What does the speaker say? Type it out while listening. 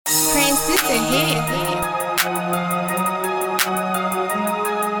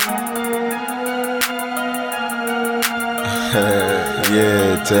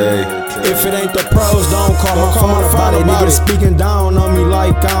Yeah, Tay. If it ain't the pros, don't call my phone about it. Niggas speaking down on me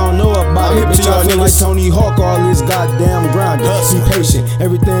like I don't know about it. Bitch, I feel like Tony Hawk, all this goddamn grinding. Be patient,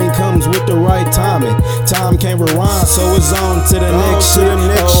 everything comes with the right timing. Time can't rewind, so it's on to the next shit.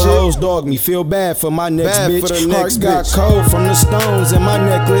 Hoes dog me, feel bad for my next bitch. Heart got cold from the stones in my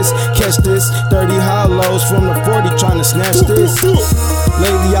necklace. Catch this, 30 hollows from the 40 trying to snatch this.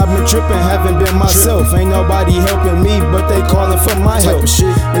 Lately I've been tripping, haven't been myself. Ain't nobody helping me, but they calling for my help.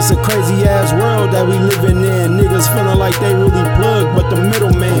 It's a crazy ass world that we living in. Niggas feeling like they really plugged, but the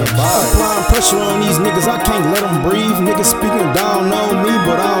middleman applying pressure on these niggas, I can't let them breathe. Niggas speaking down on me,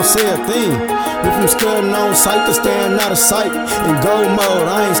 but I don't say a thing. If I'm studying on sight to staying out of sight. In go mode,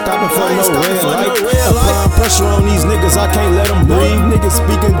 I ain't stopping for no red light. Applying pressure on these niggas, I can't let them breathe. Niggas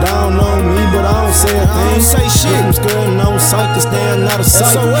speaking down on me, but I don't say a thing. If I'm studying on sight to staying out of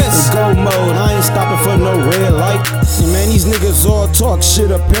sight. In go mode, I ain't stopping for no red light. Man, these niggas all talk shit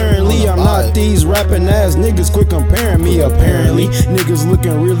apparently. I'm not these rapping ass niggas, quit comparing me apparently. Niggas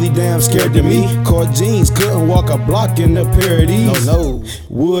looking really damn scared to me. Caught jeans, couldn't walk a block in the pair of these. No.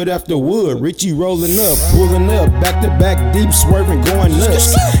 Wood after wood, Richie rolling up, pulling up, back to back, deep swerving, going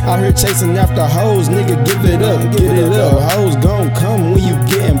nuts. Out here chasing after hoes, nigga, give it up, get it up. Hoes gon' come when you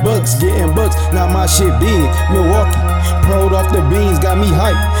getting bucks, Now my shit big, Milwaukee, proed off the beans, got me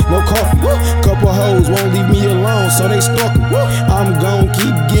hype, no coffee. Couple hoes won't leave me alone, so they stalking. I'm gon'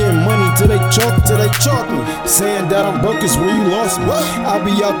 keep getting money till they chalk me. Saying that I'm broke is where you lost me. I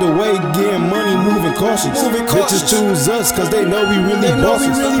be out the way getting money, moving cautious. Bitches choose us cause they know we really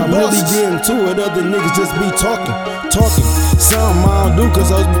bosses. I'm really getting to it, other niggas just be talking. Something I don't do cause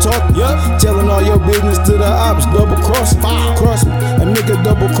hoes be talking. Telling all your business to the ops, double cross me. A nigga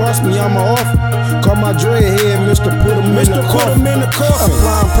double cross me, I'm a offer. Call my dreadhead, Mr. Put him in the coffin.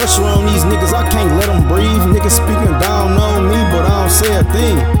 Applying pressure on these niggas, I can't let them breathe. Niggas speaking down on me, but I don't say a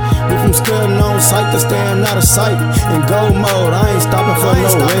thing. If I'm studying on sight to staying out of sight. In go mode, I ain't stopping for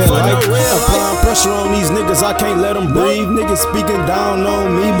no red light. Applying pressure on these niggas, I can't let them breathe. Niggas speaking down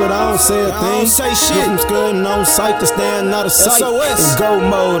on me, but I don't say a thing. If I'm studying on sight to staying out of sight. In go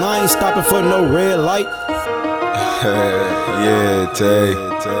mode, I ain't stopping for no red light. Yeah, Tay.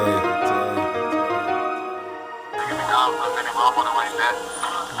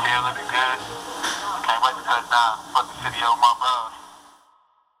 Can't wait to cut down. Fuck the city on my bros.